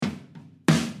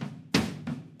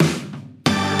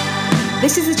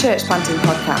This is the Church Planting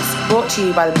Podcast, brought to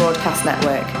you by the Broadcast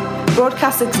Network.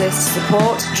 Broadcast exists to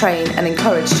support, train and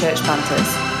encourage church planters.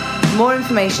 For more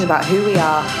information about who we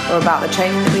are or about the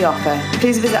training that we offer,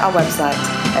 please visit our website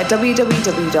at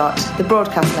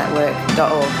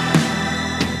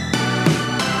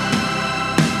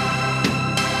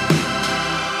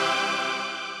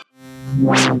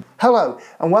www.thebroadcastnetwork.org. Hello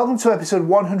and welcome to episode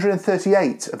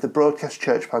 138 of the Broadcast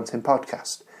Church Planting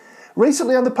Podcast.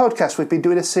 Recently on the podcast we've been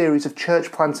doing a series of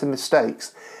church planting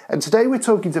mistakes, and today we're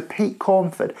talking to Pete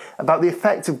Cornford about the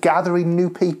effect of gathering new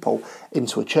people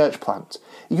into a church plant.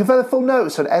 You can find the full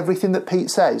notes on everything that Pete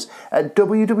says at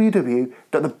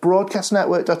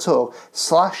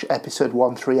www.thebroadcastnetwork.org/episode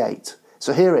 138.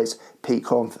 So here is Pete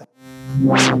Cornford.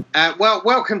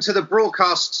 Welcome to the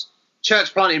Broadcast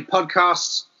Church Planting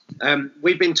Podcast.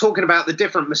 We've been talking about the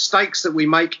different mistakes that we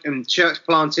make in church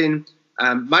planting,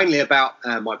 mainly about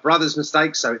my brother's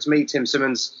mistakes. So it's me, Tim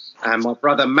Simmons, and my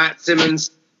brother, Matt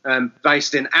Simmons,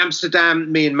 based in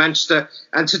Amsterdam, me in Manchester.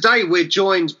 And today we're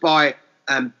joined by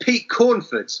Pete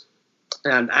Cornford.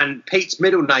 And Pete's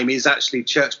middle name is actually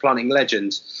Church Planting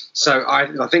Legend. So I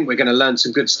think we're going to learn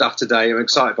some good stuff today. I'm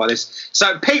excited by this.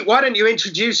 So, Pete, why don't you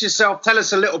introduce yourself? Tell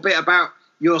us a little bit about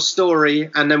your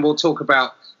story, and then we'll talk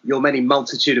about your many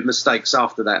multitude of mistakes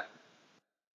after that.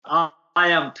 I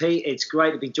am Pete. It's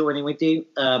great to be joining with you.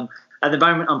 At the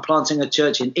moment, I'm planting a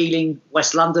church in Ealing,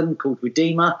 West London, called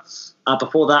Redeemer.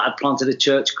 Before that, I planted a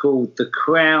church called The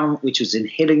Crown, which was in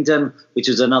Hillingdon, which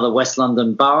was another West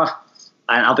London borough.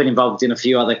 And I've been involved in a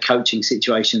few other coaching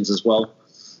situations as well.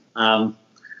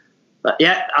 But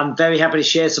yeah, I'm very happy to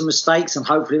share some mistakes, and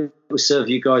hopefully it will serve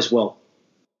you guys well.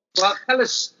 Well, tell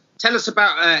us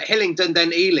about Hillingdon,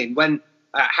 then Ealing.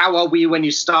 How old were you when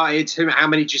you started? How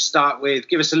many did you start with?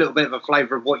 Give us a little bit of a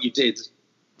flavour of what you did.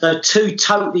 So two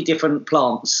totally different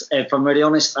plants, if I'm really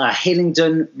honest.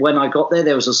 Hillingdon, when I got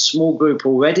there was a small group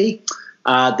already.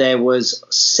 There was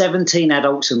 17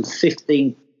 adults and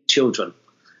 15 children.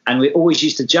 And we always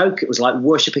used to joke it was like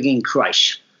worshipping in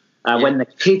creche. When the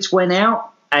kids went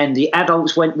out and the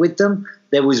adults went with them,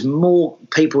 there was more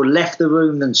people left the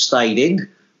room than stayed in.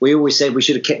 We always said we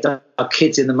should have kept our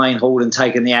kids in the main hall and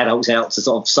taken the adults out to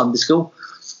sort of Sunday school.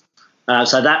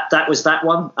 So that was that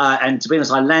one. And to be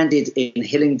honest, I landed in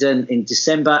Hillingdon in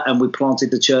December and we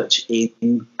planted the church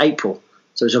in April.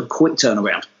 So it was a quick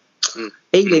turnaround.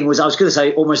 Ealing was, I was going to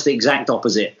say, almost the exact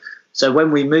opposite. So when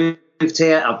we moved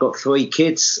here, I've got 3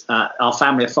 kids. Our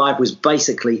family of 5 was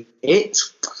basically it.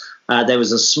 There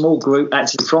was a small group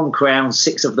actually from Crown,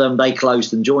 6 of them. They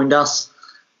closed and joined us.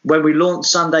 When we launched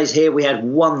Sundays here, we had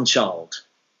 1 child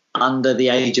under the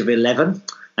age of 11.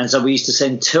 And so we used to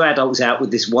send 2 adults out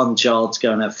with this 1 child to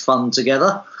go and have fun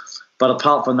together. But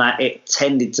apart from that, it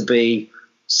tended to be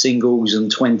singles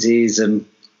and 20s and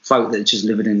folk that are just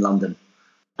living in London.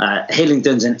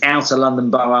 Hillingdon's an outer London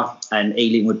borough, and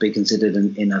Ealing would be considered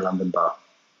an inner London borough.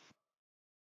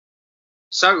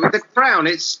 So the Crown,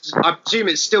 I presume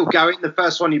it's still going, the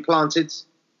first one you planted?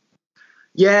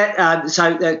 Yeah,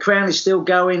 so the Crown is still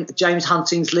going. James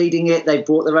Hunting's leading it. They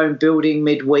bought their own building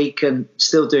midweek and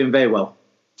still doing very well.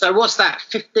 So what's that,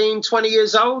 15, 20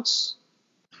 years old?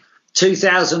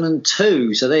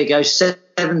 2002, so there you go,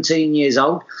 17 years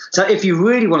old. So if you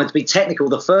really wanted to be technical,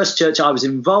 the first church I was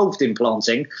involved in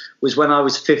planting was when I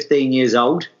was 15 years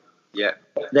old. Yeah.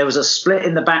 There was a split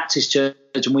in the Baptist church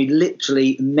and we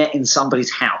literally met in somebody's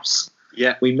house.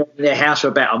 Yeah. We met in their house for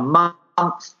about a month.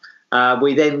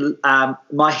 We then,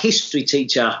 my history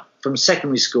teacher from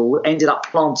secondary school ended up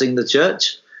planting the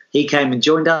church. He came and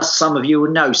joined us. Some of you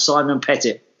will know Simon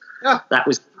Pettit. Yeah. That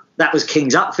was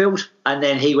King's Upfield, and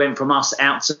then he went from us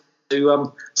out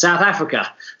to South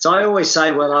Africa. So I always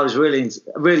say, well, I was really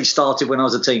started when I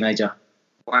was a teenager.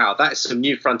 Wow, that's some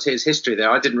New Frontiers history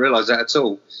there. I didn't realise that at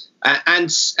all.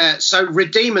 So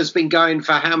Redeemer's been going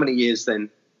for how many years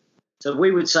then? So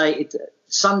we would say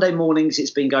Sunday mornings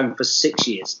it's been going for 6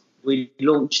 years. We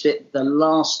launched it the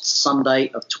last Sunday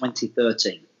of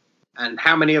 2013. And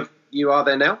how many of you are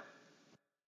there now?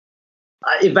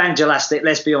 Evangelistic,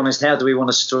 let's be honest. How do we want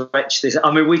to stretch this? I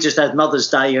mean, we just had Mother's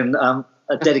Day and a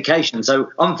dedication,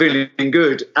 so I'm feeling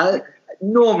good.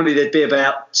 Normally there'd be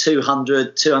about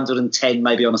 200, 210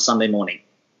 maybe on a Sunday morning.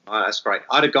 Oh, that's great.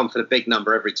 I'd have gone for the big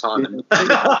number every time.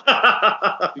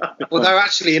 Although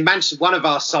actually in Manchester, one of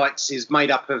our sites is made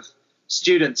up of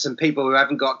students and people who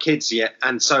haven't got kids yet,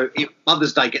 and so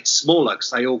Mother's Day gets smaller because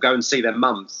they all go and see their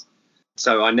mums.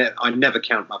 So I never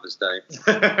count Mother's Day.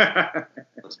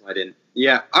 That's why I didn't.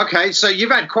 Yeah. Okay. So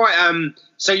you've had quite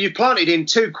so you planted in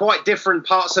 2 quite different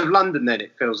parts of London. Then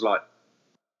it feels like.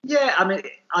 Yeah, I mean,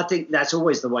 I think that's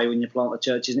always the way when you plant a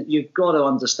church, isn't it? You've got to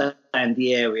understand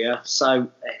the area. So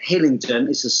Hillingdon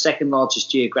is the second largest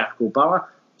geographical borough,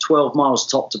 12 miles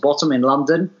top to bottom in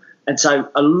London. And so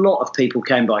a lot of people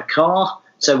came by car.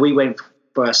 So we went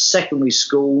for a secondary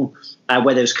school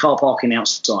where there was car parking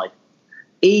outside.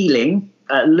 Ealing,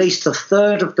 at least a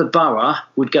third of the borough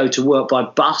would go to work by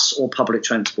bus or public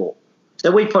transport.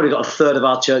 So we've probably got a third of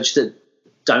our church that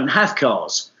don't have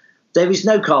cars. There is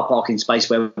no car parking space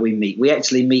where we meet. We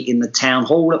actually meet in the town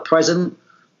hall at present.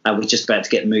 We're just about to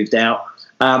get moved out.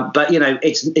 But,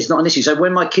 it's not an issue. So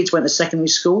when my kids went to secondary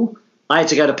school, I had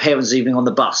to go to parents' evening on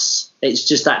the bus. It's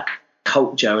just that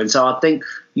culture. And so I think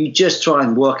you just try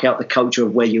and work out the culture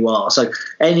of where you are. So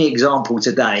any example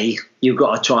today, you've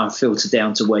got to try and filter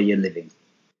down to where you're living.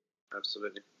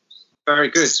 Absolutely. Very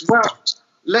good. Well,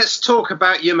 let's talk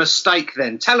about your mistake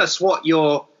then. Tell us what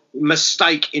your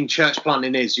mistake in church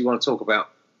planting is you want to talk about.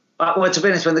 Well, to be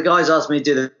honest, when the guys asked me to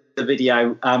do the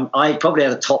video, I probably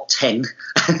had a top 10.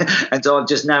 And so I'm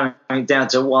just narrowing it down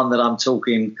to one that I'm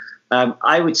talking.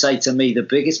 I would say to me the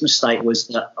biggest mistake was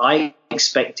that I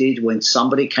expected when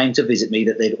somebody came to visit me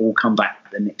that they'd all come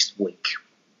back the next week.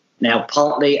 Now,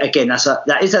 partly, again,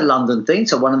 that is a London thing.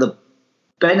 So one of the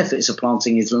benefits of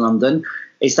planting in London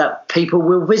is that people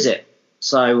will visit.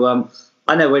 So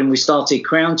I know when we started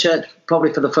Crown Church,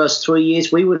 probably for the first 3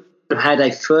 years, we would have had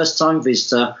a first-time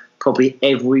visitor probably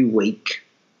every week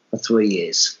for 3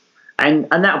 years. And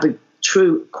that would be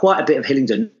true quite a bit of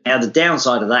Hillingdon. Now, the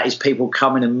downside of that is people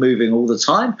coming and moving all the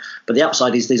time. But the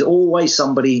upside is there's always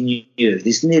somebody new.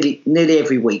 There's nearly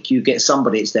every week you get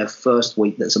somebody, it's their first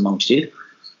week that's amongst you.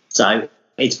 So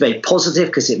it's very positive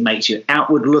because it makes you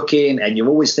outward looking and you're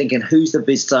always thinking, who's the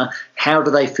visitor? How do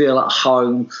they feel at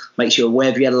home? Makes you aware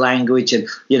of your language. And,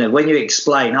 when you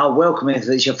explain, welcome, if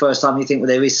it's your first time, you think, well,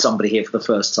 there is somebody here for the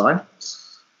first time.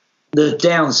 The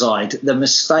downside, the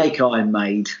mistake I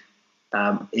made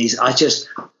is I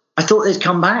thought they'd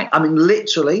come back. I mean,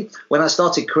 literally, when I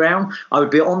started Crown, I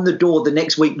would be on the door the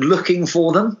next week looking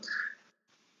for them.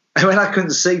 And when I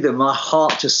couldn't see them, my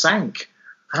heart just sank.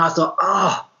 And I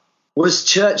thought, was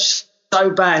church so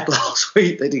bad last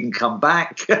week they didn't come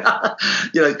back?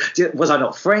 Was I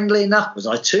not friendly enough? Was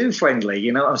I too friendly?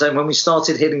 You know what I'm saying? When we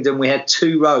started Hillingdon, we had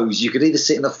 2 rows. You could either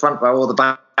sit in the front row or the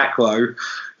back row.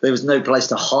 There was no place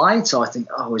to hide. So I think,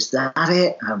 is that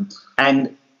it?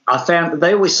 And I found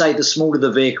they always say the smaller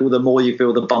the vehicle, the more you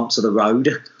feel the bumps of the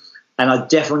road. And I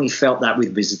definitely felt that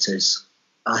with visitors.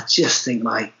 I just think,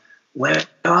 where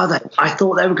are they? I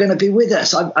thought they were going to be with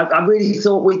us. I really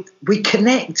thought we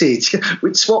connected.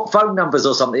 We'd swap phone numbers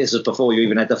or something. This was before you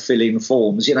even had to fill in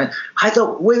forms. I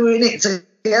thought we were in it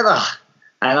together.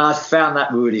 And I found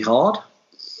that really hard.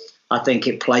 I think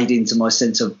it played into my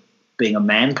sense of being a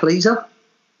man pleaser.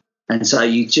 And so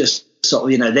you just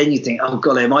sort of, then you think, oh,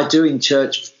 God, am I doing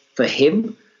church for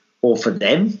him or for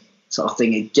them? So I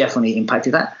think it definitely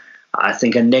impacted that. I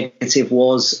think a negative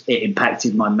was it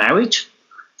impacted my marriage.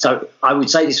 So I would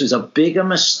say this was a bigger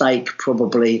mistake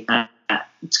probably at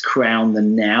Crown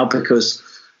than now, because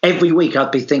every week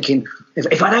I'd be thinking,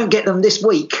 if I don't get them this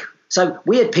week. So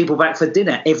we had people back for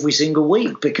dinner every single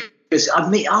week because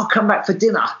I'll come back for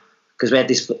dinner because we had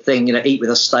this thing, eat with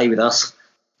us, stay with us.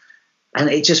 And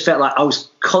it just felt like I was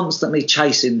constantly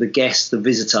chasing the guest, the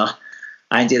visitor.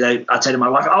 And, I tell my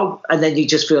wife, and then you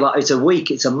just feel like it's a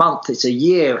week, it's a month, it's a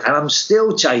year, and I'm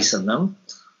still chasing them.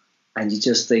 And you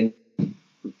just think,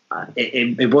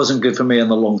 it wasn't good for me in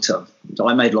the long term. So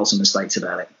I made lots of mistakes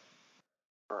about it.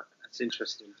 Right, that's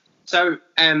interesting. So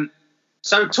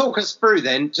talk us through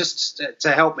then, just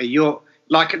to help me. You're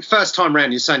like at first time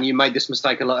round, you're saying you made this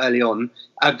mistake a lot early on.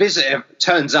 A visitor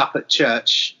turns up at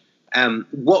church. How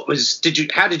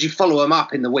did you follow them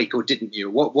up in the week, or didn't you?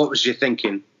 What was your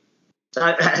thinking? So,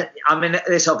 I mean,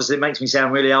 this obviously makes me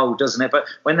sound really old, doesn't it? But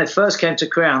when they first came to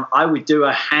Crown, I would do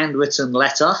a handwritten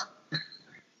letter.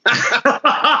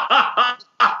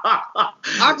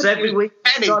 So every week,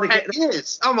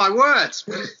 years. Oh my word!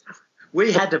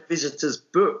 We had a visitor's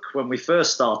book when we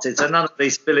first started, so none of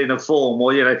these fill in a form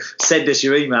or send us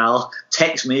your email,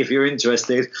 text me if you're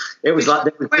interested. It was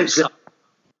like so.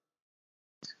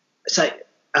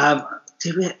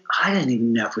 Did we? I don't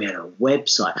even know if we had a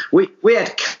website. We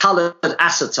had coloured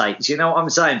acetates. You know what I'm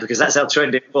saying? Because that's how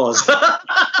trendy it was.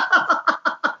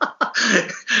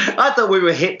 I thought we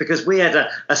were hit because we had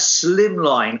a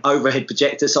slimline overhead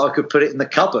projector, so I could put it in the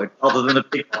cupboard rather than a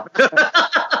big one.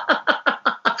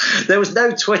 There was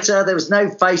no Twitter, there was no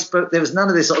Facebook, there was none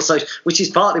of this sort of social, which is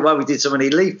partly why we did so many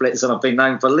leaflets, and I've been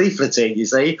known for leafleting, you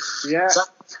see. Yeah. So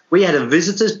we had a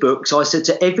visitor's book, so I said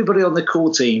to everybody on the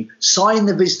core team, sign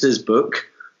the visitor's book,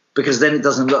 because then it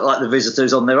doesn't look like the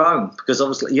visitor's on their own. Because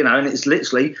obviously, and it's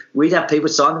literally, we'd have people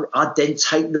sign. I'd then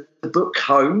take the book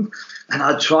home and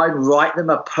I'd try and write them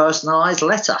a personalised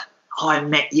letter. I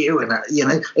met you,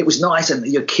 and it was nice, and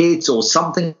your kids, or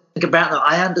something about that.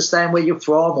 I understand where you're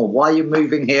from or why you're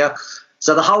moving here.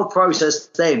 So the whole process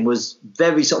then was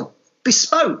very sort of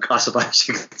bespoke, I suppose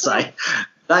you could say.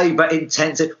 But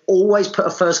intensive. Always put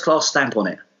a first-class stamp on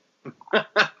it.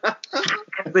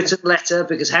 Handwritten letter,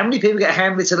 because how many people get a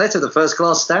handwritten letter with a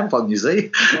first-class stamp on, you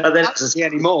see? And then I don't see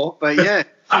anymore, but yeah.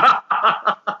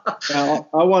 I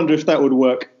wonder if that would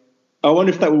work. I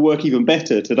wonder if that would work even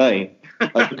better today.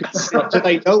 Because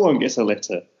today no one gets a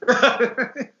letter.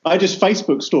 I just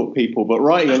Facebook stalk people, but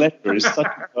writing a letter is such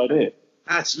a good idea.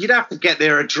 You'd have to get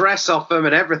their address off them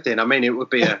and everything. I mean, it would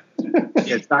be a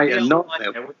day and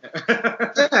nightmare.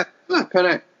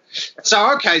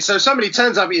 So somebody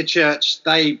turns up at your church.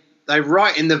 They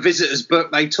write in the visitor's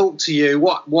book. They talk to you.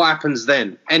 What happens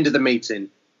then? End of the meeting.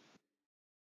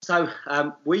 So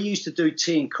we used to do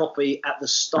tea and coffee at the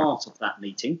start of that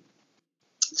meeting.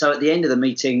 So at the end of the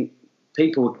meeting,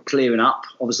 people were clearing up.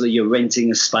 Obviously, you're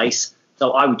renting a space.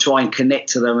 So I would try and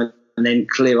connect to them and then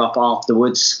clear up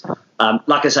afterwards.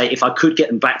 Like I say, if I could get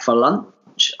them back for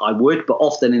lunch, I would. But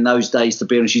often in those days, to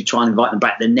be honest, you try and invite them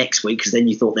back the next week, because then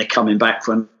you thought they're coming back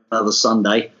for another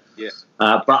Sunday. Yeah.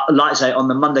 But like I say, on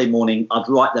the Monday morning, I'd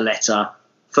write the letter,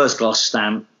 first class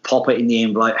stamp, pop it in the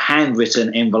envelope,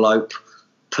 handwritten envelope,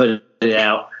 put it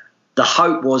out. The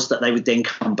hope was that they would then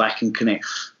come back and connect.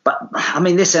 But, I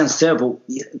mean, this sounds terrible.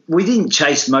 We didn't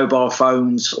chase mobile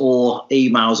phones or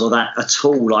emails or that at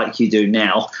all like you do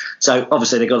now. So,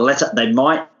 obviously, they got a letter. They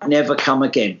might never come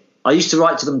again. I used to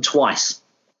write to them twice.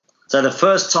 So the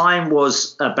first time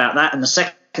was about that, and the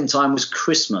second time was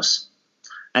Christmas.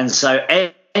 And so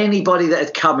anybody that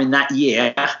had come in that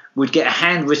year would get a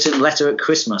handwritten letter at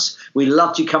Christmas. We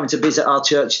loved you coming to visit our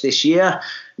church this year.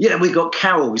 We got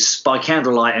carols by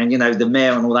candlelight, and the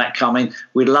mayor and all that coming.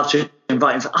 We'd love to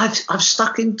invite him. I've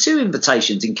stuck in 2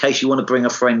 invitations in case you want to bring a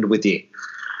friend with you.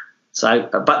 So,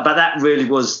 but that really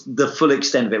was the full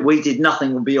extent of it. We did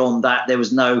nothing beyond that. There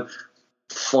was no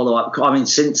follow up. I mean,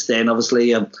 since then,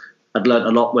 obviously, I'd learned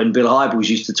a lot when Bill Hybels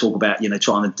used to talk about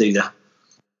trying to do the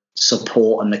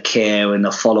support and the care and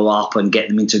the follow up and get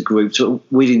them into groups.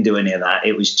 We didn't do any of that.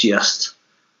 It was just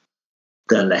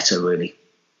the letter, really.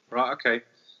 Right. Okay.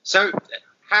 So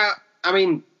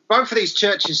both of these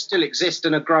churches still exist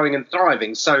and are growing and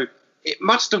thriving. So it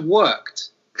must have worked.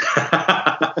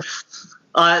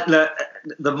 Look,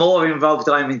 the more involved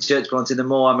I am in church planting, the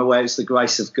more I'm aware it's the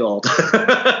grace of God.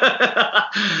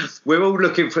 We're all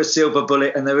looking for a silver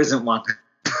bullet, and there isn't one.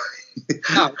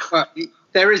 No, but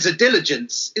there is a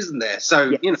diligence, isn't there?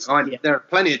 So, yes. There are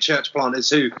plenty of church planters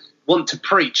who want to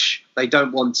preach. They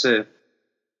don't want to.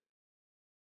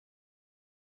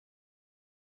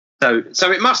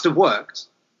 So it must have worked.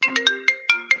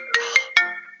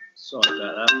 Sorry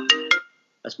about that.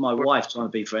 That's my wife trying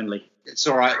to be friendly. It's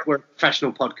all right. We're a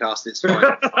professional podcast. It's fine.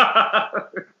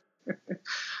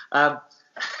 I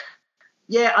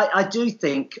do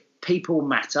think people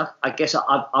matter. I guess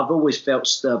I've always felt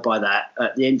stirred by that.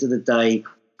 At the end of the day,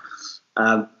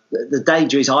 the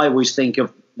danger is I always think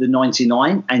of the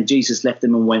 99, and Jesus left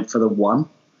them and went for the 1.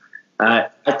 I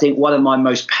think one of my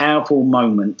most powerful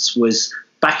moments was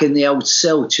back in the old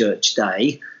Cell Church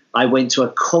day. I went to a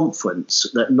conference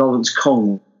that Lawrence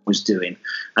Kong was doing,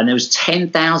 and there was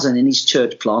 10,000 in his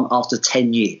church plant after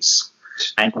 10 years.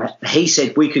 And he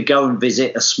said we could go and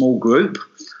visit a small group,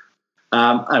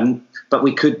 but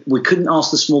we couldn't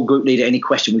ask the small group leader any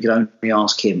question. We could only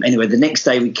ask him. Anyway, the next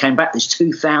day we came back. There's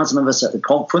 2,000 of us at the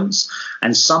conference,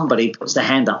 and somebody puts their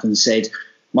hand up and said,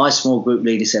 my small group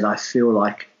leader said, I feel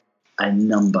like a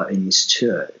number in this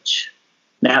church.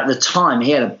 Now, at the time,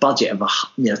 he had a budget of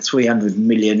 300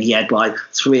 million. He had like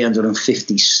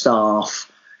 350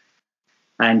 staff.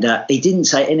 And he didn't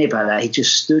say any about that. He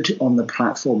just stood on the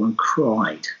platform and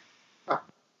cried.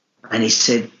 And he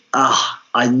said,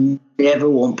 I never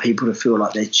want people to feel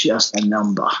like they're just a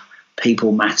number.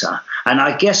 People matter. And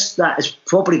I guess that has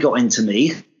probably got into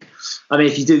me. I mean,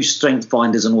 if you do strength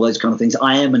finders and all those kind of things,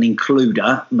 I am an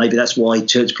includer. Maybe that's why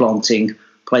church planting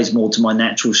plays more to my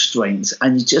natural strengths.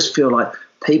 And you just feel like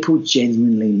people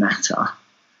genuinely matter.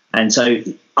 And so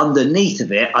underneath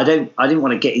of it, I didn't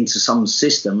want to get into some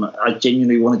system. I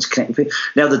genuinely wanted to connect with people.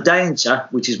 Now, the danger,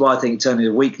 which is why I think it turned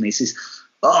into weakness, is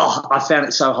I found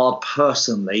it so hard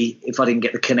personally if I didn't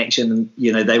get the connection and,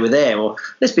 they were there. Or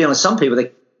let's be honest, some people,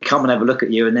 they come and have a look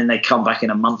at you and then they come back in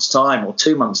a month's time or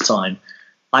 2 months' time.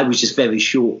 I was just very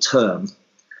short term.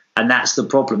 And that's the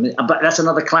problem. But that's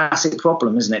another classic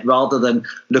problem, isn't it? Rather than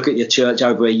look at your church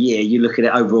over a year, you look at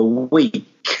it over a week.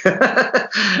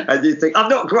 And you think, I've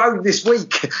not grown this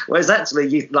week. Whereas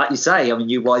actually, like you say, I mean,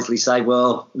 you wisely say,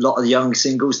 well, a lot of young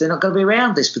singles, they're not going to be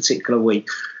around this particular week.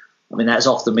 I mean, that's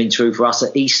often been true for us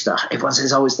at Easter. Everyone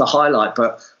says, oh, it's the highlight.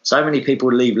 But so many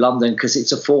people leave London because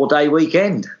it's a 4-day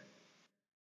weekend.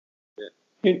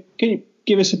 Can you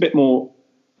give us a bit more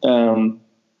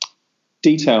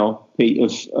detail,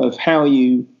 Pete, of how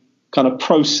you kind of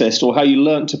processed or how you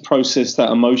learned to process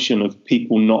that emotion of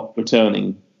people not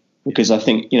returning? Because I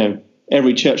think,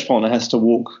 every church planter has to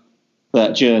walk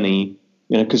that journey,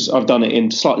 because I've done it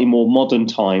in slightly more modern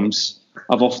times.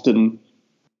 I've often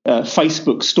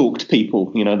Facebook stalked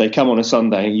people. They come on a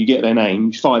Sunday, you get their name,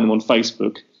 you find them on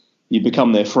Facebook, you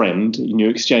become their friend, and you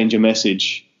exchange a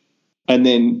message. And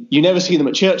then you never see them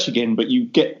at church again, but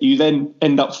you then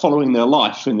end up following their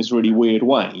life in this really weird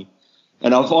way.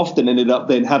 And I've often ended up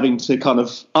then having to kind of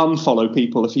unfollow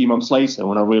people a few months later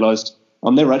when I realised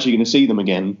I'm never actually going to see them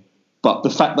again. But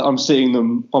the fact that I'm seeing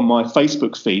them on my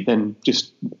Facebook feed then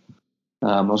just,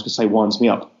 I was going to say winds me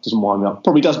up. Doesn't wind me up.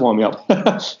 Probably does wind me up.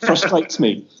 Frustrates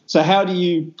me. So how do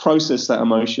you process that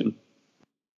emotion?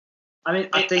 I mean,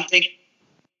 I think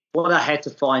what I had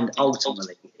to find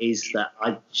ultimately is that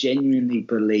I genuinely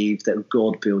believe that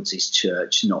God builds his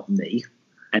church, not me.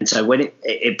 And so when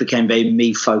it became very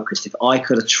me focused, if I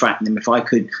could attract them, if I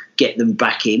could get them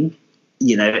back in,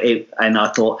 and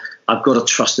I thought, I've got to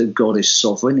trust that God is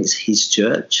sovereign, it's his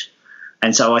church.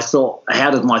 And so I thought, how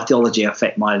does my theology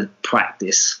affect my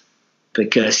practice?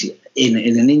 Because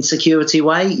in an insecurity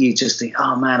way, you just think,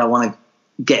 oh man, I want to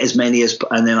get as many as,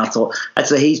 and then I thought,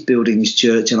 actually, he's building his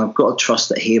church and I've got to trust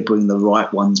that he'll bring the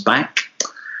right ones back.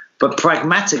 But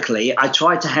pragmatically, I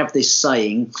tried to have this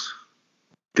saying,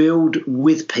 build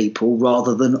with people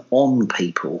rather than on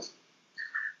people.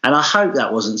 And I hope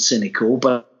that wasn't cynical,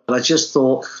 but I just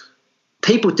thought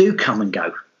people do come and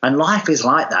go. And life is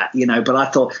like that, but I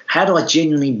thought, how do I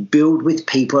genuinely build with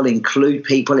people, include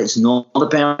people? It's not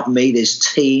about me. There's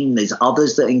team, there's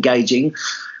others that are engaging.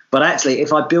 But actually,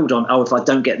 if I build on, if I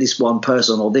don't get this one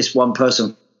person or this one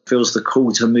person feels the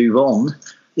call to move on,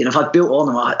 if I built on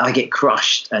them, I get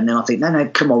crushed. And then I think, no,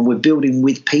 come on, we're building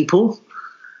with people.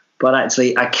 But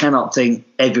actually, I cannot think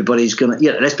everybody's going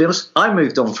to, let's be honest, I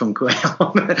moved on from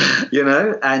Graham,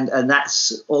 and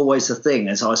that's always the thing.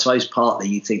 And so I suppose partly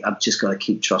you think, I've just got to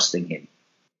keep trusting him.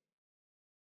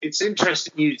 It's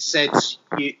interesting you said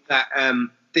that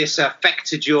this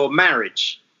affected your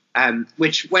marriage,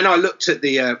 which when I looked at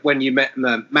when you met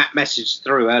Matt messaged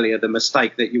through earlier, the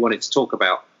mistake that you wanted to talk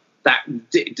about,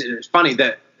 it's funny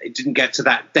that it didn't get to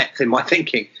that depth in my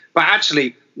thinking. But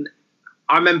actually,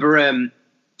 I remember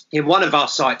in one of our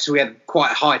sites, we had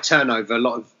quite a high turnover.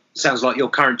 Sounds like your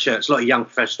current church, a lot of young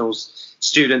professionals,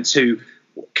 students who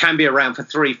can be around for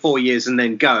 3-4 years and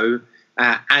then go.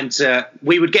 And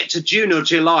we would get to June or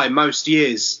July most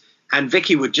years, and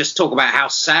Vicky would just talk about how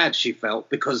sad she felt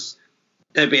because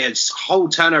there'd be a whole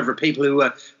turnover of people who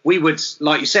we would,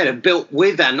 like you said, have built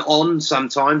with and on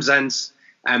sometimes, and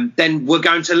then we're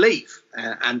going to leave,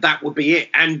 and that would be it.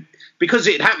 And because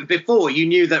it happened before, you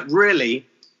knew that really,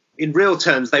 in real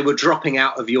terms, they were dropping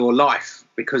out of your life,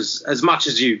 because as much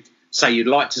as you say you'd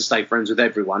like to stay friends with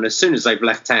everyone, as soon as they've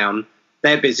left town,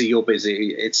 they're busy, you're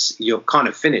busy. You're kind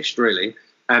of finished, really.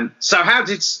 So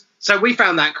we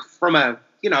found that from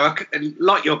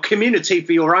like your community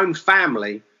for your own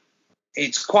family,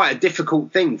 it's quite a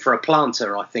difficult thing for a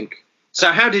planter, I think.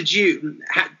 So how did you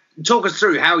talk us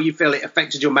through how you feel it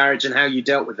affected your marriage and how you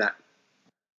dealt with that?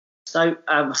 So,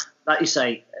 like you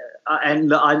say, and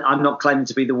look, I'm not claiming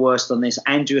to be the worst on this.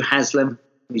 Andrew Haslam,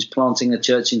 who's planting a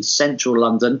church in central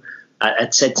London,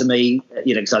 had said to me,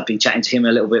 because I've been chatting to him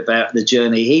a little bit about the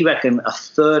journey, he reckoned a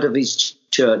third of his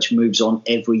church moves on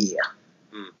every year.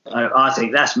 I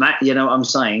think that's what I'm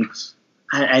saying.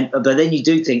 But then you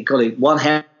do think, golly,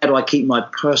 how do I keep my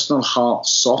personal heart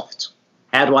soft?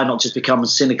 How do I not just become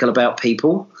cynical about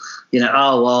people?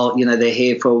 They're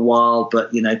here for a while,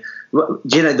 but,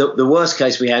 the worst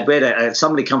case we had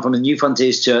somebody come from a New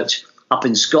Frontiers church up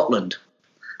in Scotland.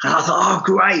 And I thought, oh,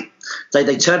 great.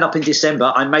 They turned up in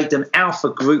December. I made them alpha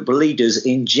group leaders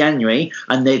in January,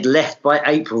 and they'd left by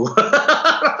April.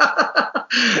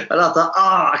 And I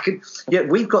thought,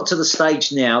 we've got to the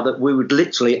stage now that we would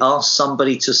literally ask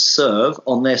somebody to serve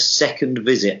on their second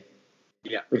visit.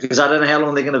 Yeah. Because I don't know how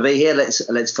long they're going to be here.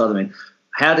 Let's throw them in.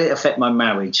 How did it affect my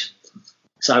marriage?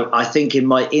 So I think in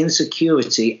my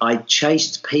insecurity, I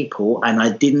chased people and I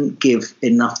didn't give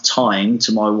enough time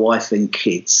to my wife and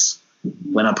kids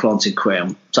when I planted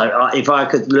Crown. So if I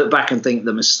could look back and think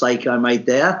the mistake I made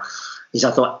there, is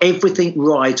I thought everything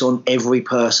rides on every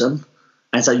person.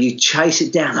 And so you chase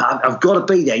it down. I've got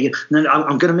to be there.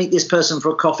 I'm going to meet this person for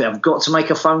a coffee. I've got to make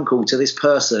a phone call to this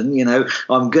person.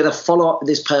 I'm going to follow up with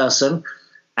this person.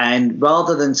 And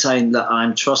rather than saying that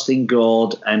I'm trusting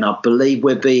God and I believe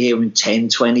we'll be here in 10,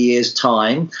 20 years'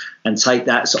 time and take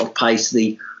that sort of pace,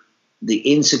 the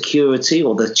insecurity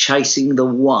or the chasing the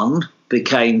one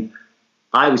became,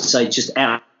 I would say, just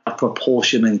out of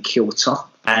proportion and kilter.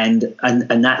 And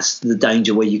that's the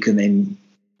danger where you can then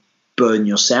burn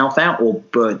yourself out or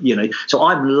burn, So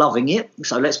I'm loving it.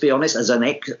 So let's be honest, as an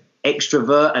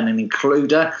extrovert and an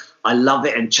includer, I love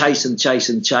it and chase and chase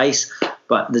and chase.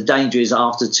 But the danger is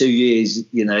after 2 years,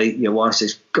 your wife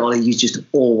says, golly, you're just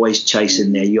always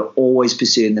chasing there. You're always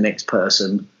pursuing the next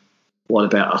person. What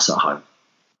about us at home?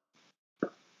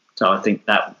 So I think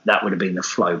that would have been the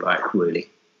flow back, really.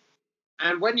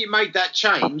 And when you made that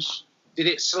change, did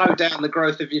it slow down the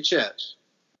growth of your church?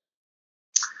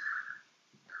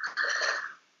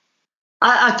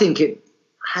 I think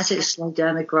has it slowed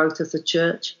down the growth of the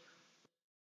church?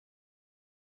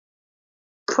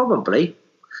 Probably.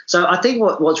 So I think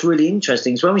what's really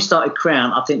interesting is when we started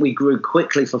Crown, I think we grew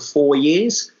quickly for 4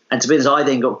 years. And to be honest, I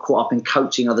then got caught up in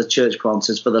coaching other church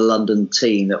planters for the London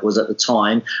team that was at the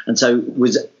time. And so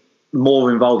was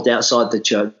more involved outside the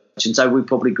church. And so we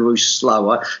probably grew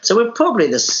slower. So we're probably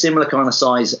the similar kind of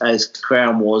size as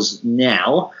Crown was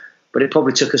now, but it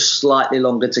probably took us slightly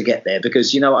longer to get there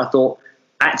because, I thought,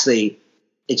 actually,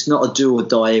 it's not a do or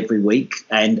die every week.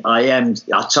 And I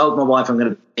told my wife I'm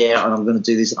going to be out and I'm going to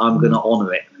do this. I'm going to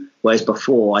honour it. Whereas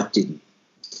before I didn't.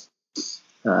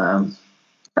 And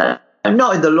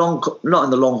not in the long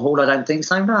haul, I don't think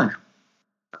so, no.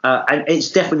 And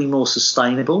it's definitely more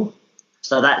sustainable.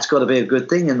 So that's got to be a good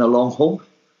thing in the long haul.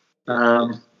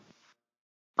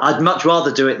 I'd much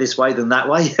rather do it this way than that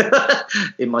way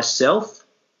in myself.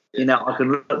 I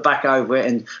can look back over it,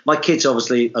 and my kids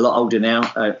obviously a lot older now.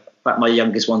 In fact, my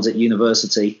youngest one's at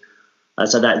university,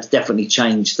 so that's definitely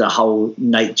changed the whole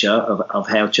nature of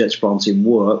how church planting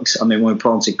works. I mean, when we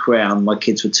planted Crown, my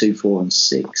kids were 2, 4, and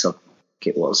 6, I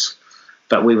think it was,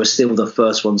 but we were still the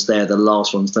first ones there, the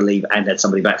last ones to leave, and had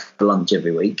somebody back for lunch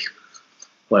every week.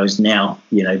 Whereas now,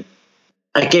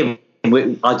 again,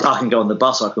 I can go on the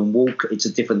bus, I can walk. It's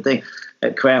a different thing.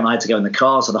 At Crown, I had to go in the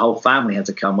car, so the whole family had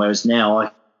to come. Whereas now,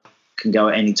 I can go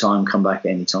at any time, come back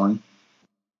at any time.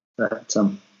 But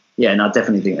I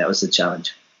definitely think that was the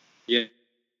challenge. Yeah.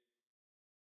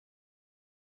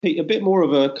 Pete, a bit more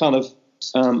of a kind of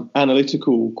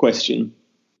analytical question.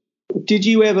 Did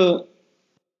you ever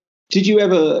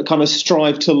kind of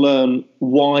strive to learn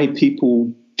why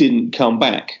people didn't come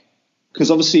back? Because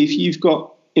obviously, if you've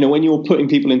got, when you're putting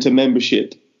people into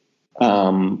membership,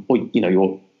 or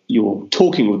you're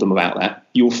talking with them about that,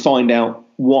 you'll find out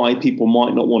why people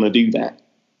might not want to do that.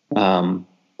 But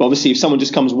obviously, if someone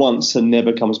just comes once and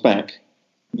never comes back,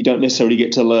 you don't necessarily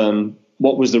get to learn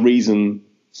what was the reason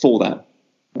for that.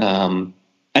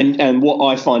 And what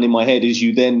I find in my head is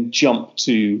you then jump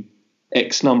to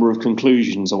X number of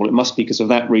conclusions, or it must be because of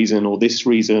that reason or this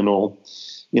reason, or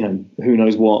who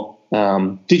knows what.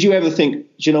 Did you ever think,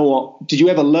 do you know what? Did you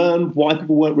ever learn why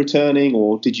people weren't returning,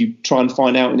 or did you try and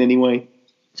find out in any way?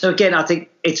 So again, I think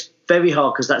it's very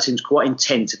hard because that seems quite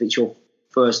intense if it's your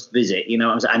first visit,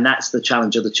 and that's the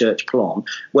challenge of the church plant.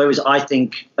 Whereas I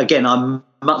think, again, I'm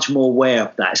much more aware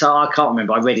of that. So I can't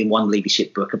remember, I read in one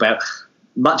leadership book about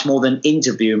much more than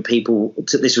interviewing people,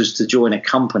 this was to join a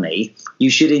company, you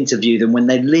should interview them when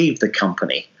they leave the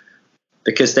company.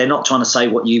 Because they're not trying to say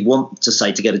what you want to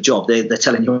say to get a job. They're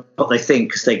telling you what they think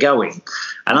because they're going.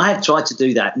 And I have tried to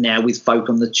do that now with folk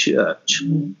on the church.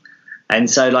 Mm. And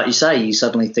so, like you say, you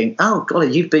suddenly think, oh,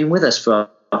 God, you've been with us for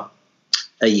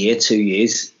a year, 2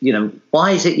 years.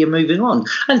 Why is it you're moving on?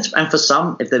 And for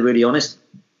some, if they're really honest,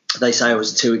 they say I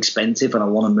was too expensive and I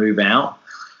want to move out.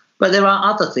 But there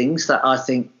are other things that I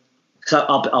think, so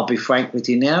I'll be frank with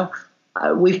you now,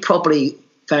 we've probably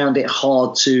found it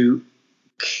hard to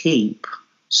keep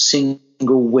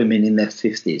single women in their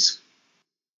 50s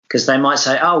because they might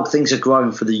say, oh, things are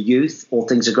growing for the youth, or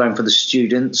things are growing for the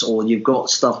students, or you've got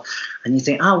stuff, and you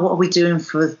think, oh, what are we doing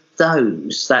for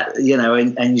those? That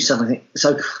and you suddenly think.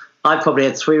 So I probably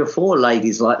had 3 or 4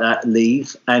 ladies like that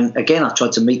leave, and again, I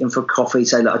tried to meet them for coffee,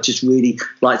 say, look, I just really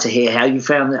like to hear how you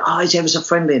found it. Oh, it's ever so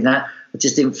friendly in that. I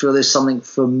just didn't feel there's something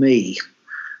for me.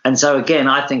 And so again,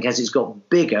 I think as it's got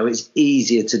bigger, it's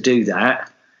easier to do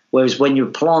that. Whereas when you're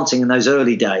planting in those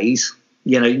early days,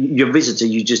 your visitor,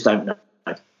 you just don't know.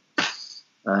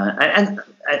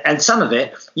 And some of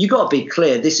it, you got to be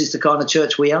clear, this is the kind of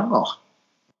church we are.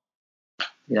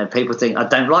 People think, I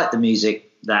don't like the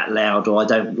music. that loud, or I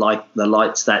don't like the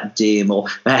lights that dim, or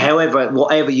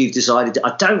whatever you've decided.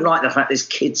 I don't like the fact there's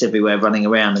kids everywhere running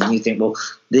around, and you think, well,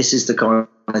 this is the kind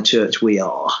of church we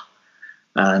are.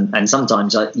 And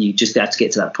sometimes you just have to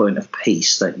get to that point of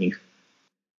peace, don't you?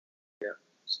 Yeah,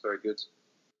 it's very good.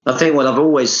 I think what I've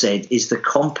always said is the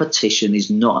competition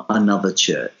is not another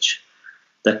church.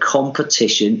 The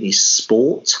competition is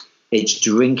sport. It's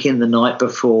drinking the night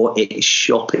before. It's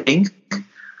shopping.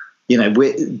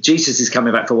 Jesus is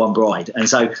coming back for one bride. And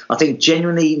so I think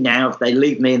genuinely now, if they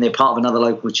leave me and they're part of another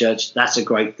local church, that's a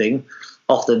great thing.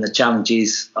 Often the challenge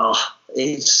is,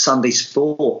 it's Sunday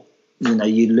sport.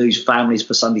 You lose families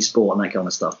for Sunday sport and that kind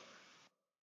of stuff.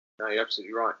 No, you're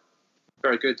absolutely right.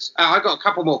 Very good. I've got a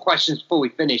couple more questions before we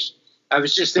finish. I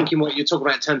was just thinking what you're talking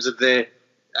about in terms of the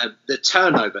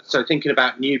turnover. So thinking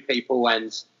about new people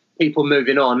and people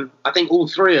moving on. I think all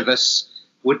three of us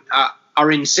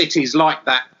are in cities like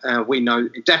that. We know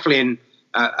definitely in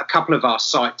a couple of our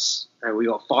sites. We've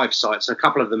got 5 sites. And a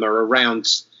couple of them are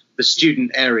around the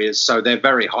student areas. So they're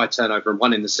very high turnover, and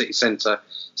one in the city centre.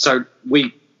 So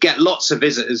we get lots of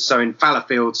visitors. So in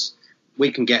Fallowfields,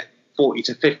 we can get 40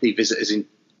 to 50 visitors in a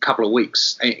couple of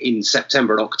weeks in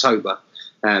September and October.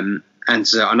 And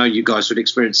I know you guys would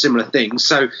experience similar things.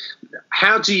 So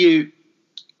how do you,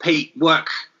 Pete,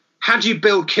 how do you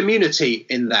build community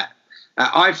in that?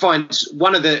 I find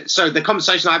the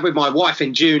conversation I had with my wife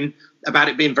in June about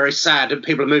it being very sad and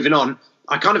people are moving on,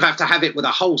 I kind of have to have it with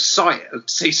a whole site of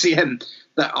CCM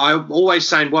that I'm always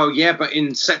saying, well, yeah, but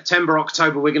in September,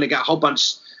 October, we're going to get a whole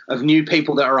bunch of new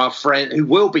people that are our friends, who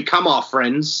will become our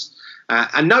friends.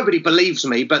 And nobody believes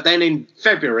me, but then in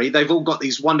February, they've all got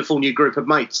these wonderful new group of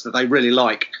mates that they really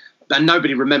like. And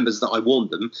nobody remembers that I warned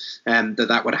them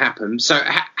that would happen. So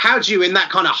how do you, in that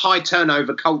kind of high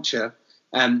turnover culture,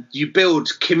 you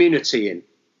build community in?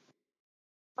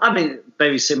 I mean,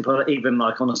 very simple, even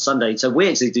like on a Sunday. So we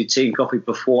actually do tea and coffee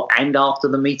before and after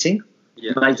the meeting.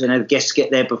 Yeah. Maybe guests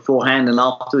get there beforehand and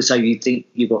afterwards, so you think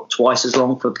you've got twice as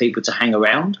long for people to hang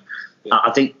around. Yeah.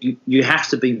 I think you have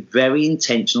to be very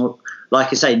intentional. Like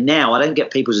I say, now I don't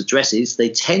get people's addresses. They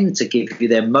tend to give you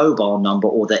their mobile number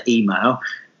or their email,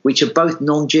 which are both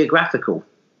non-geographical.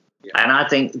 Yeah. And I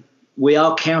think we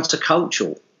are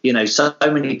countercultural. So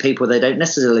many people, they don't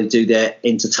necessarily do their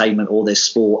entertainment or their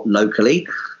sport locally.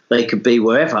 They could be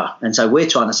wherever. And so we're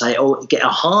trying to say, get a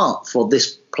heart for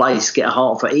this place, get a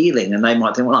heart for Ealing. And they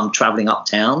might think, well, I'm travelling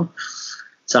uptown.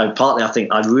 So partly I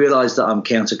think I realise that I'm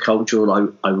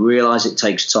countercultural. I realise it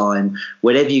takes time.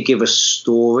 Whenever you give a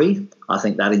story, I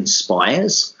think that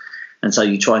inspires. And so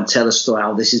you try and tell a story,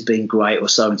 this has been great or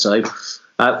so-and-so.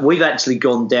 We've actually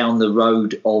gone down the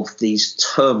road of these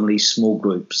terminally small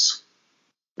groups.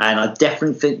 And I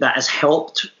definitely think that has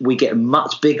helped. We get a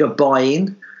much bigger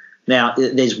buy-in. Now,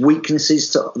 there's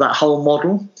weaknesses to that whole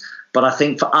model. But I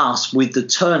think for us, with the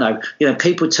turnover,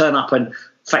 people turn up and, in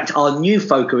fact, our new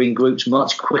folk are in groups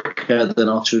much quicker than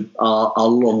our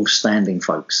long-standing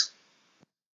folks.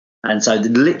 And so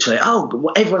literally,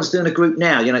 everyone's doing a group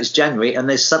now. It's January, and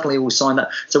they're suddenly all signed up.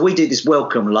 So we do this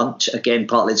welcome lunch. Again,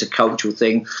 partly it's a cultural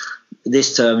thing.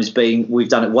 This term we've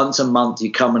done it once a month.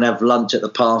 You come and have lunch at the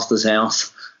pastor's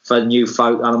house for new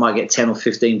folk. And I might get 10 or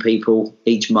 15 people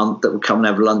each month that will come and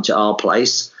have lunch at our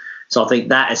place. So I think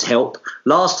that has helped.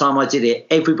 Last time I did it,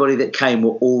 everybody that came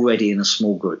were already in a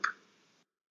small group.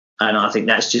 And I think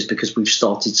that's just because we've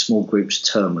started small groups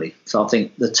termly. So I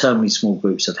think the termly small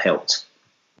groups have helped.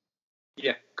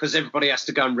 Yeah, because everybody has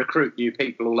to go and recruit new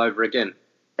people all over again.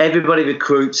 Everybody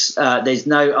recruits. There's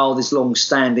no, this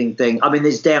long-standing thing. I mean,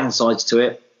 there's downsides to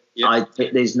it. Yeah.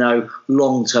 There's no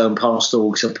long-term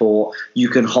pastoral support. You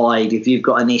can hide. If you've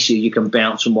got an issue, you can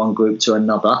bounce from one group to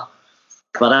another.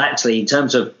 But actually, in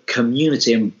terms of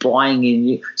community and buying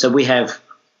in, so we have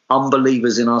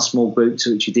unbelievers in our small groups,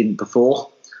 which we didn't before.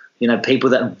 People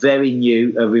that are very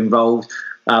new are involved.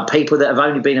 People that have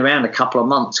only been around a couple of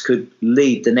months could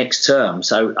lead the next term.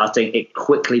 So I think it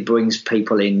quickly brings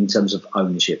people in terms of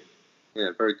ownership. Yeah,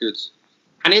 very good.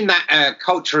 And in that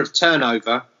culture of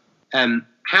turnover,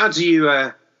 how do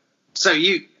you? So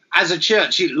you, as a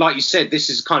church, like you said, this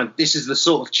is the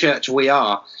sort of church we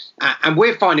are, and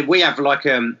we're finding we have like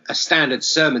a standard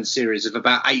sermon series of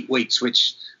about 8 weeks,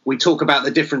 which we talk about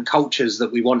the different cultures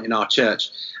that we want in our church.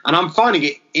 And I'm finding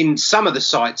it in some of the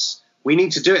sites, we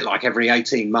need to do it like every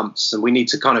 18 months, and we need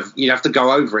to you have to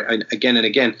go over it again and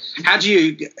again. How do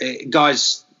you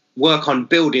guys work on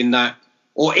building that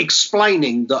or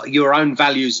explaining your own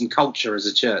values and culture as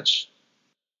a church?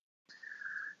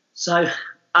 So,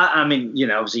 I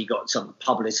mean, obviously you've got some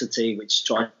publicity which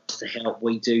tries to help,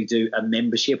 we do a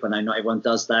membership. I know not everyone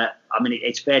does that. I mean,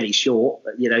 it's fairly short,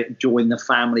 but, join the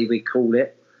family, we call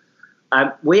it.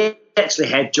 We actually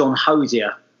had John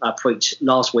Hosier preach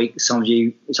last week. Some of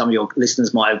your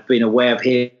listeners might have been aware of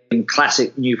him,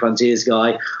 classic New Frontiers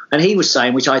guy. And he was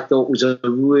saying, which I thought was a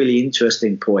really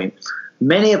interesting point,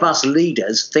 many of us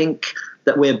leaders think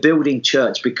that we're building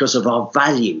church because of our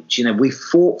values. We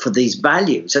fought for these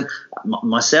values. And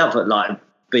myself,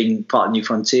 being part of New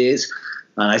Frontiers,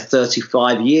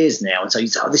 35 years now. And so you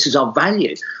say, this is our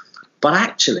value. But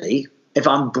actually, if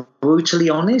I'm brutally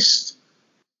honest,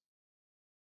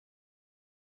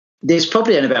 there's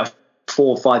probably only about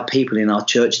 4 or 5 people in our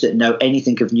church that know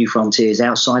anything of New Frontiers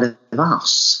outside of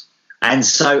us. And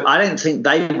so I don't think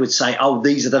they would say, oh,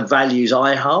 these are the values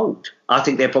I hold. I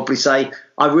think they'd probably say,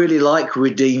 I really like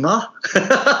Redeemer.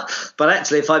 But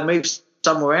actually, if I moved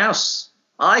somewhere else,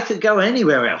 I could go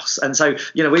anywhere else. And so,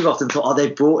 we've often thought, oh,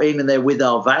 they're brought in and they're with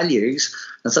our values.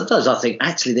 And sometimes I think,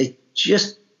 actually, they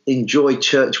just enjoy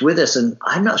church with us. And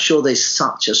I'm not sure there's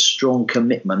such a strong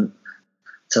commitment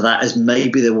to that as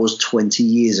maybe there was 20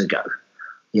 years ago.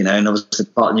 And I was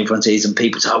part of New Frontiers and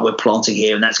people say, oh, we're planting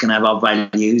here and that's going to have our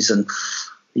values. And,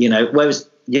 whereas,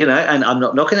 and I'm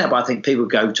not knocking that, but I think people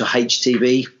go to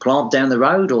HTV plant down the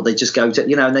road, or they just go to,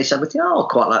 and they say, oh, I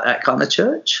quite like that kind of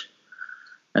church.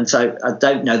 And so I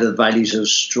don't know the values are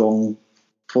as strong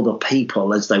for the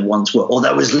people as they once were.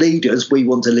 Although as leaders, we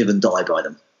want to live and die by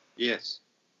them. Yes.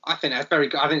 I think that's very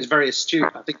good. I think it's very astute.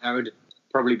 I think that would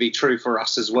probably be true for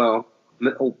us as well.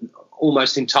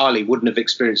 Almost entirely wouldn't have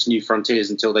experienced New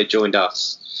Frontiers until they joined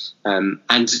us.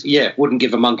 Wouldn't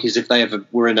give a monkeys if they ever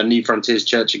were in a New Frontiers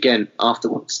church again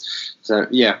afterwards. So,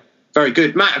 yeah, very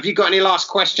good. Matt, have you got any last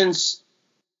questions?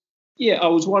 Yeah, I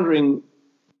was wondering,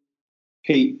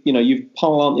 Pete, you've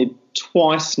planted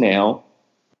twice now.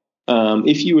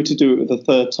 If you were to do it the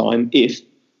third time,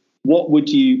 what would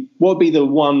be the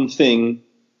one thing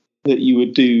that you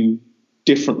would do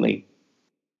differently?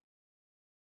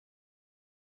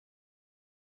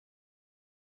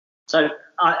 So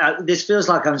this feels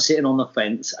like I'm sitting on the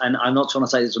fence, and I'm not trying to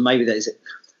say this, or maybe that is it.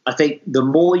 I think the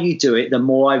more you do it, the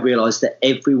more I realise that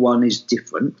everyone is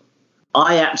different.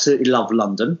 I absolutely love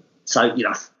London. So,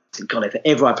 God, if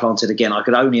ever I planted again, I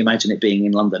could only imagine it being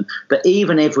in London. But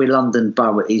even every London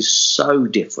borough is so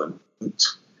different.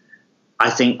 I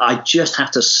think I just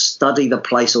have to study the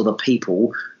place or the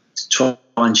people to try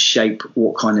and shape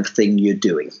what kind of thing you're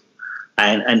doing.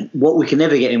 And what we can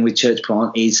never get in with church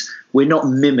plant is we're not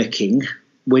mimicking,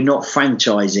 we're not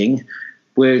franchising,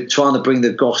 we're trying to bring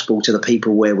the gospel to the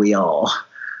people where we are.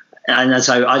 And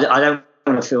so I don't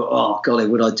want to feel, oh, golly,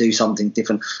 would I do something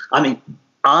different? I mean,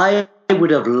 I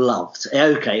would have loved,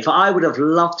 if I would have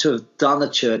loved to have done a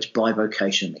church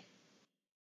bivocationally.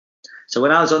 So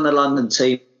when I was on the London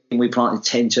team, we planted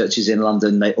 10 churches in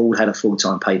London. They all had a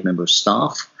full-time paid member of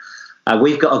staff.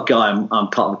 We've got a guy, I'm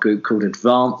part of a group called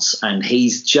Advance, and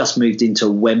he's just moved into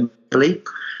Wembley,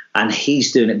 and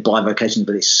he's doing it bivocationally,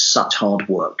 but it's such hard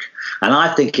work. And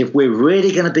I think if we're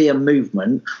really going to be a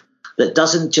movement that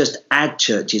doesn't just add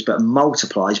churches but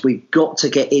multiplies, we've got to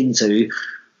get into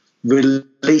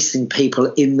releasing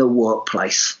people in the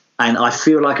workplace. And I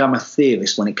feel like I'm a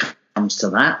theorist when it comes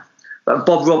to that. But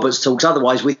Bob Roberts talks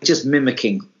otherwise. We're just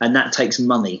mimicking, and that takes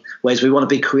money. Whereas we want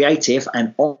to be creative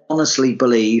and honestly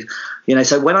believe,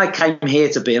 So when I came here,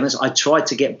 to be honest, I tried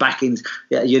to get back in.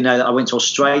 I went to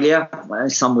Australia.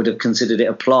 Some would have considered it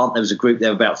a plant. There was a group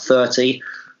there of about 30.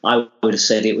 I would have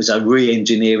said it was a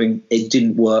re-engineering. It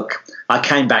didn't work. I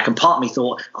came back, and part of me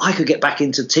thought I could get back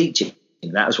into teaching.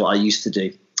 That was what I used to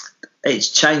do. It's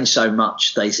changed so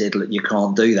much. They said, look, you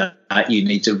can't do that. You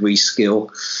need to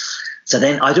reskill. So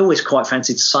then I'd always quite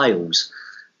fancied sales,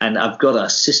 and I've got a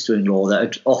sister-in-law that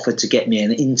had offered to get me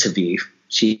an interview.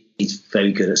 She's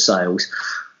very good at sales.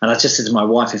 And I just said to my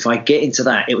wife, if I get into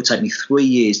that, it would take me 3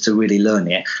 years to really learn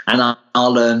it, and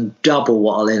I'll earn double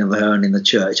what I'll earn in the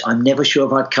church. I'm never sure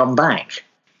if I'd come back.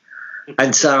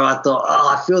 And so I thought,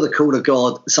 I feel the call of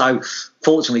God. So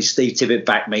fortunately, Steve Tibbett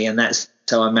backed me, and that's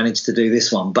how I managed to do this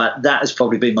one. But that has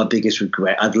probably been my biggest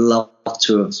regret. I'd love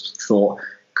to have thought,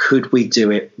 could we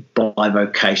do it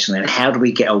bivocationally, and how do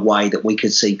we get a way that we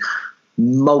could see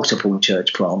multiple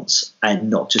church plants and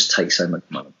not just take so much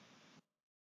money?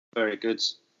 Very good.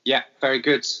 Yeah, very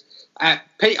good.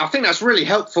 Pete, I think that's really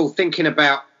helpful thinking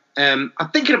about I'm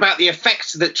thinking about the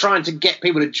effects that trying to get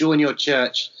people to join your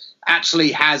church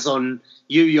actually has on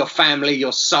you, your family,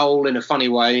 your soul in a funny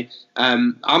way.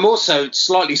 I'm also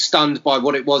slightly stunned by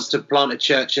what it was to plant a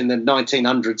church in the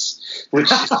 1900s,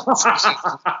 which is,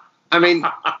 I mean,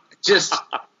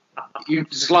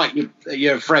 it's like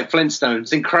you're Fred Flintstone.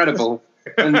 It's incredible.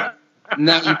 And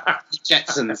now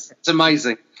Jetsons. It's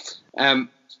amazing.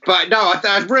 But no,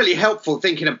 it's really helpful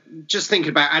thinking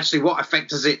about actually what effect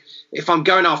does it if I'm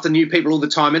going after new people all the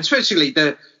time, and especially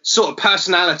the sort of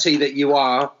personality that you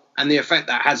are and the effect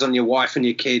that has on your wife and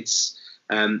your kids.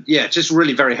 Just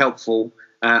really very helpful.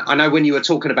 I know when you were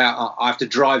talking about I have to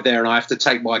drive there and I have to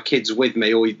take my kids with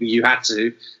me, or you had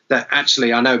to, that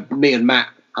actually I know me and Matt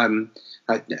are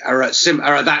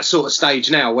at that sort of stage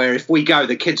now where if we go,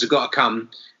 the kids have got to come.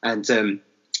 And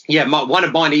one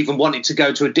of mine even wanted to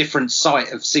go to a different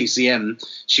site of CCM.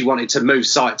 She wanted to move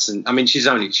sites, and I mean she was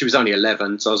only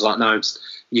 11, so I was like, no,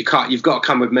 you can't. You've got to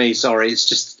come with me. Sorry, it's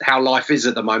just how life is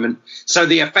at the moment. So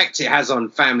the effect it has on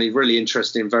family, really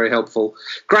interesting, very helpful.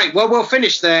 Great. Well, we'll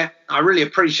finish there. I really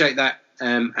appreciate that,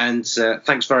 and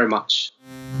thanks very much.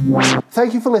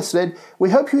 Thank you for listening. We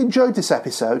hope you enjoyed this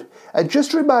episode. And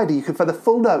just a reminder, you can find the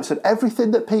full notes on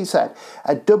everything that Pete said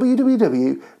at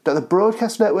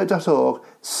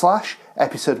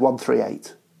www.thebroadcastnetwork.org/episode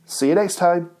 138. See you next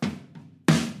time.